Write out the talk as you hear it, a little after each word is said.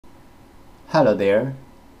Hello there.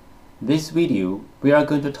 This video we are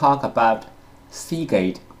going to talk about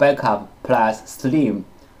Seagate Backup Plus Slim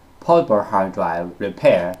Portable Hard Drive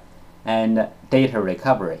Repair and Data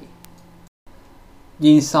Recovery.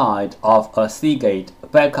 Inside of a Seagate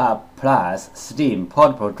Backup Plus Slim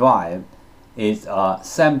Portable Drive is a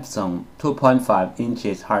Samsung 2.5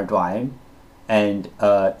 inches hard drive and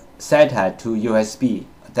a SATA to USB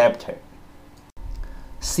adapter.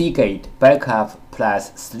 Seagate Backup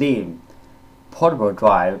Plus Slim Portable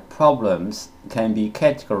drive problems can be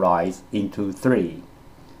categorized into three.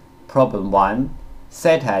 Problem 1.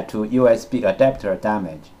 SATA to USB adapter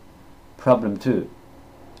damage. Problem 2.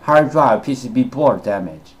 Hard drive PCB board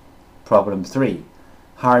damage. Problem 3.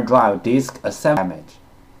 Hard drive disk assembly damage.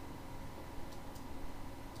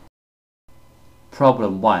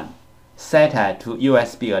 Problem 1. SATA to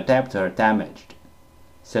USB adapter damaged.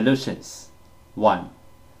 Solutions. 1.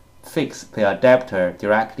 Fix the adapter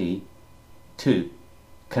directly. 2.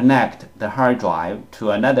 Connect the hard drive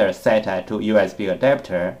to another SATA to USB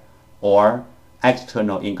adapter or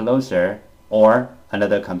external enclosure or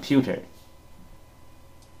another computer.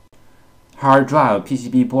 Hard drive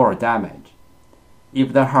PCB board damage.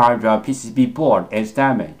 If the hard drive PCB board is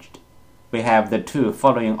damaged, we have the two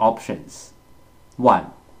following options. 1.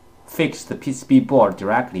 Fix the PCB board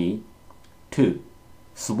directly. 2.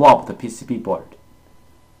 Swap the PCB board.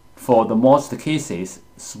 For the most cases,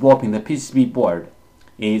 swapping the PCB board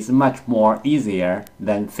is much more easier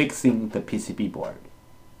than fixing the PCB board.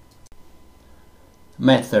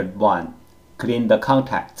 Method 1. Clean the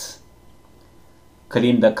contacts.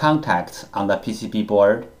 Clean the contacts on the PCB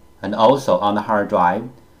board and also on the hard drive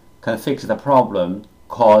can fix the problem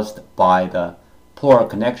caused by the poor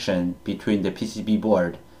connection between the PCB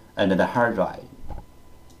board and the hard drive.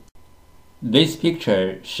 This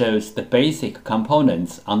picture shows the basic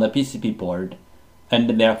components on the PCB board and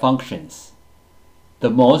their functions. The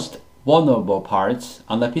most vulnerable parts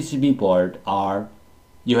on the PCB board are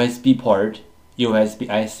USB port, USB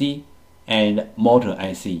IC, and motor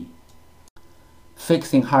IC.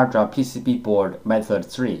 Fixing hard drive PCB board method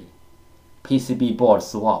 3. PCB board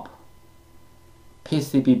swap.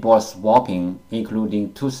 PCB board swapping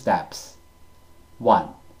including two steps. 1.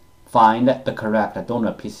 Find the correct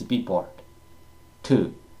donor PCB board.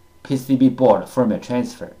 2. PCB board firmware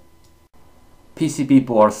transfer. PCB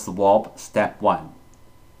board swap step 1.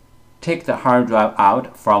 Take the hard drive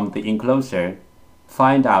out from the enclosure,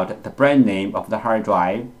 find out the brand name of the hard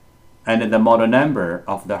drive and the model number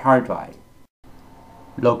of the hard drive.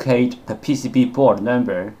 Locate the PCB board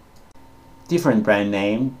number. Different brand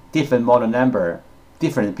name, different model number,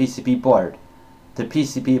 different PCB board. The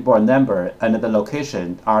PCB board number and the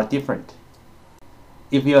location are different.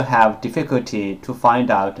 If you have difficulty to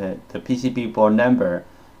find out the PCB board number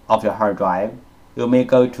of your hard drive, you may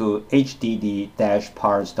go to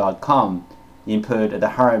hdd-parts.com, input the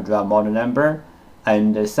hard drive model number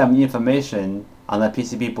and some information on the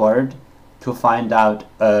PCB board to find out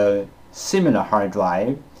a similar hard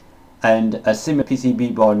drive and a similar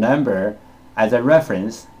PCB board number as a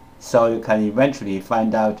reference so you can eventually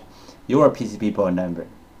find out your PCB board number.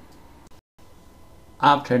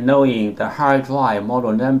 After knowing the hard drive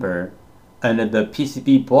model number and the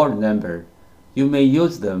PCB board number, you may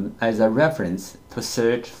use them as a reference to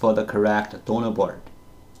search for the correct donor board.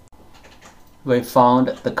 We found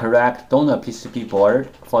the correct donor PCB board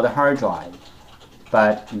for the hard drive,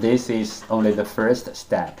 but this is only the first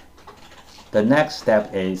step. The next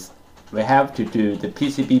step is we have to do the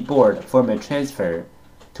PCB board firmware transfer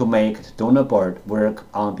to make the donor board work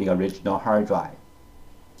on the original hard drive.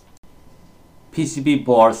 PCB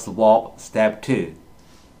board swap step 2.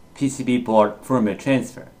 PCB board firmware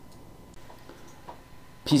transfer.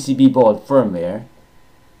 PCB board firmware.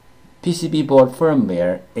 PCB board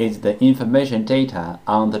firmware is the information data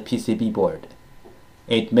on the PCB board.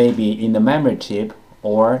 It may be in the memory chip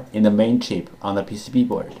or in the main chip on the PCB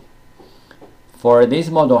board. For this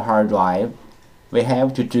model hard drive, we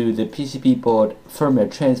have to do the PCB board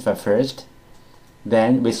firmware transfer first,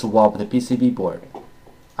 then we swap the PCB board.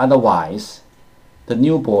 Otherwise, the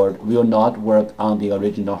new board will not work on the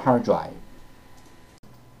original hard drive.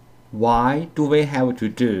 Why do we have to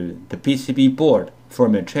do the PCB board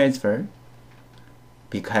firmware transfer?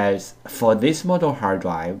 Because for this model hard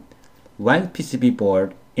drive, one PCB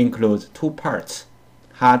board includes two parts,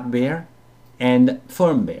 hardware and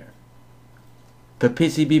firmware. The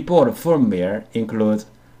PCB board firmware includes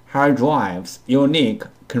hard drive's unique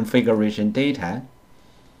configuration data.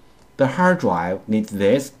 The hard drive needs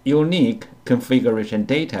this unique configuration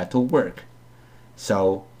data to work,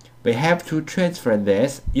 so we have to transfer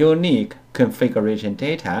this unique configuration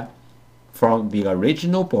data from the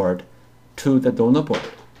original board to the donor board.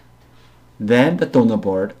 Then the donor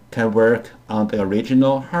board can work on the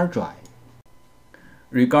original hard drive.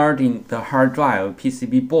 Regarding the hard drive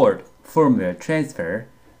PCB board firmware transfer,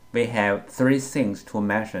 we have three things to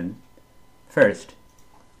mention. First,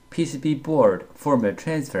 PCB board firmware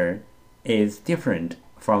transfer is different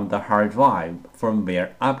from the hard drive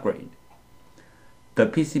firmware upgrade. The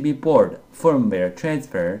PCB board firmware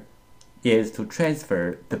transfer is to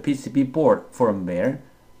transfer the PCB board firmware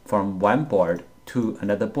from one board to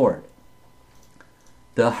another board.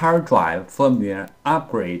 The hard drive firmware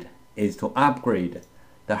upgrade is to upgrade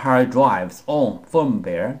the hard drive's own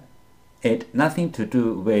firmware. It has nothing to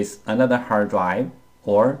do with another hard drive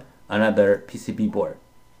or another PCB board.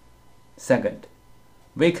 Second,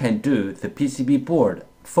 we can do the PCB board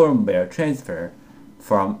firmware transfer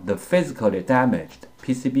from the physically damaged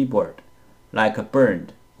PCB board, like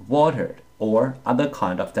burned, watered, or other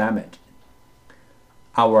kind of damage.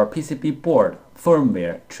 Our PCB board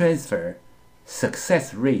firmware transfer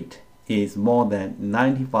success rate is more than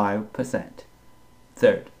 95%.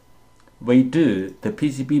 Third, we do the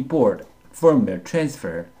PCB board firmware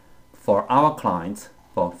transfer for our clients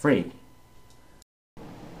for free.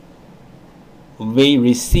 We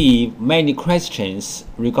receive many questions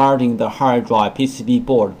regarding the hard drive PCB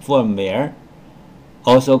board firmware,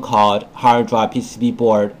 also called hard drive PCB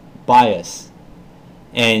board BIOS,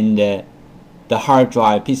 and the hard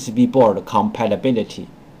drive PCB board compatibility.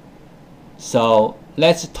 So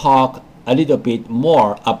let's talk a little bit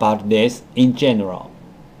more about this in general.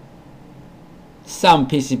 Some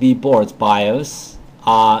PCB boards BIOS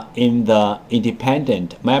are in the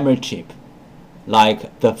independent memory chip,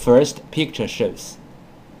 like the first picture shows.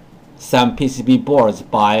 Some PCB boards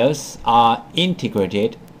BIOS are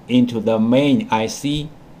integrated into the main IC,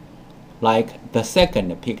 like the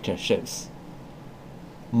second picture shows.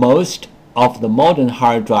 Most of the modern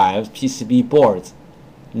hard drive PCB boards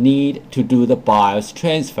need to do the BIOS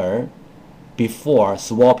transfer before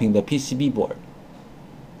swapping the PCB board.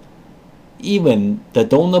 Even the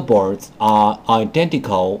donor boards are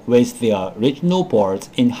identical with the original boards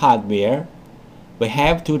in hardware. We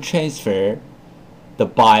have to transfer the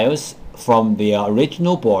BIOS from the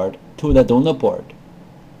original board to the donor board.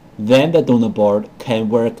 Then the donor board can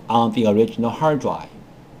work on the original hard drive.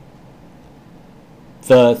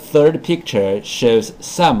 The third picture shows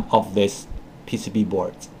some of these PCB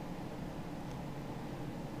boards.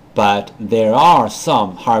 But there are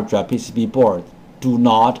some hard drive PCB boards do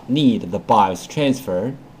not need the BIOS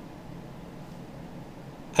transfer.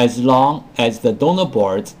 As long as the donor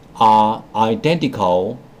boards are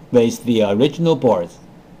identical with the original boards,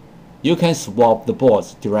 you can swap the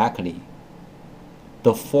boards directly.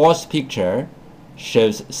 The fourth picture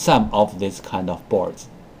shows some of these kind of boards.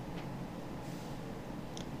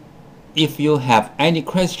 If you have any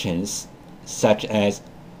questions, such as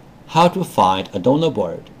how to find a donor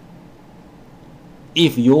board,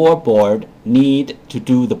 if your board needs to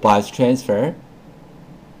do the BIOS transfer,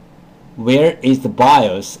 where is the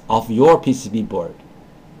BIOS of your PCB board,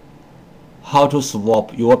 how to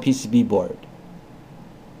swap your PCB board,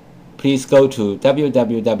 please go to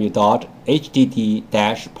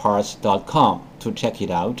www.hdd-parts.com to check it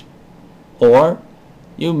out, or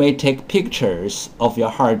you may take pictures of your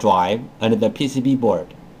hard drive and the PCB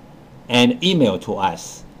board and email to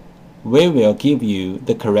us. We will give you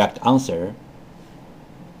the correct answer.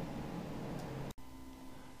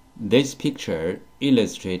 This picture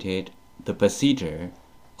illustrated the procedure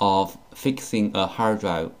of fixing a hard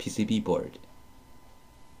drive PCB board.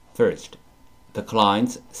 First, the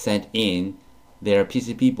clients send in their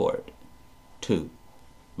PCB board. 2.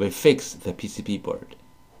 We fix the PCB board.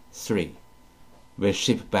 3. We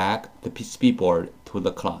ship back the PCB board to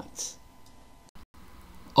the clients.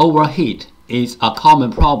 Overheat is a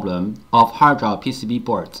common problem of hard drive PCB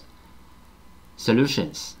boards.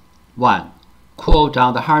 Solutions: 1. Cool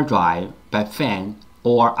down the hard drive by fan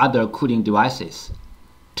or other cooling devices.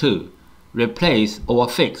 2. Replace or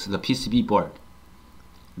fix the PCB board.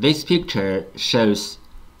 This picture shows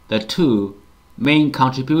the two main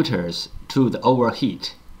contributors to the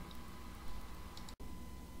overheat.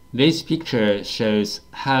 This picture shows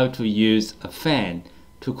how to use a fan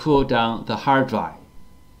to cool down the hard drive.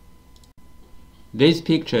 This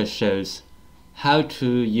picture shows how to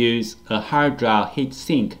use a hard drive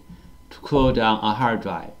heatsink to cool down a hard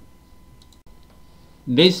drive.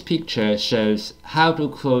 This picture shows how to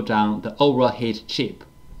cool down the overheat chip.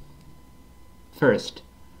 First,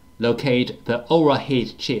 locate the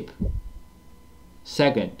overheat chip.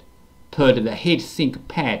 Second, put the heatsink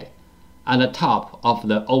pad on the top of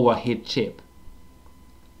the overheat chip.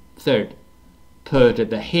 Third, put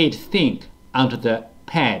the heatsink onto the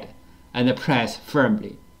pad and press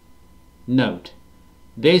firmly. Note: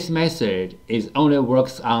 this method only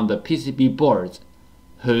works on the PCB boards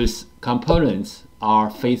whose components are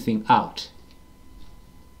facing out.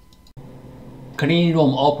 Clean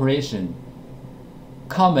room operation.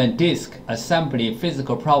 Common disk assembly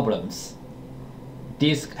physical problems: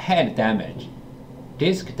 disk head damage,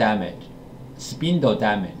 disk damage, spindle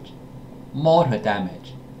damage, motor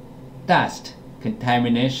damage, dust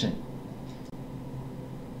contamination.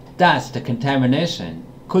 Dust contamination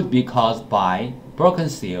could be caused by broken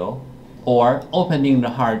seal or opening the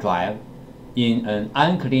hard drive in an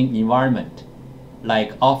unclean environment,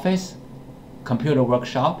 like office, computer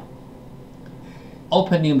workshop.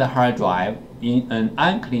 Opening the hard drive in an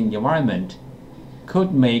unclean environment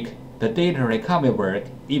could make the data recovery work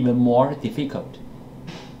even more difficult.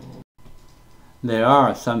 There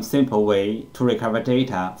are some simple ways to recover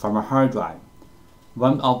data from a hard drive.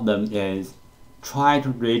 One of them is try to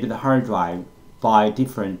read the hard drive by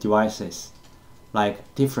different devices,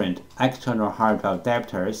 like different external hard drive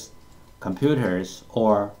adapters, computers,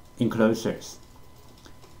 or enclosures.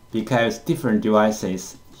 Because different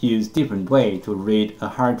devices use different ways to read a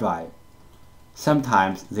hard drive,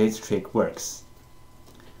 sometimes this trick works.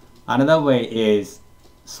 Another way is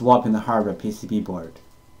swapping the hardware PCB board.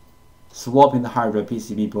 Swapping the hardware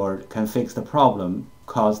PCB board can fix the problem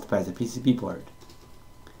caused by the PCB board.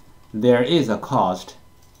 There is a cost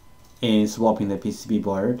in swapping the PCB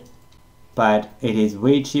board, but it is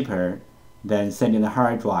way cheaper than sending the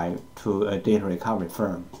hard drive to a data recovery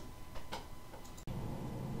firm.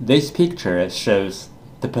 This picture shows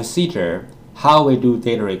the procedure how we do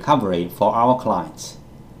data recovery for our clients.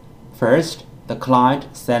 First, the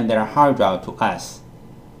client sends their hard drive to us.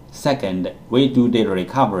 Second, we do data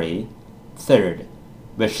recovery. Third,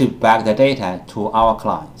 we ship back the data to our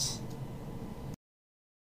clients.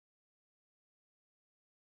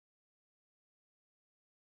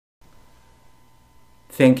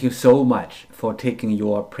 Thank you so much for taking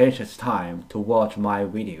your precious time to watch my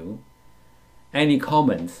video. Any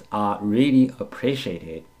comments are really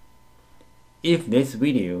appreciated. If this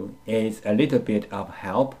video is a little bit of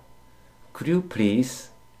help, could you please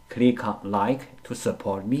click on like to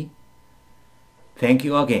support me? Thank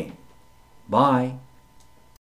you again. Bye.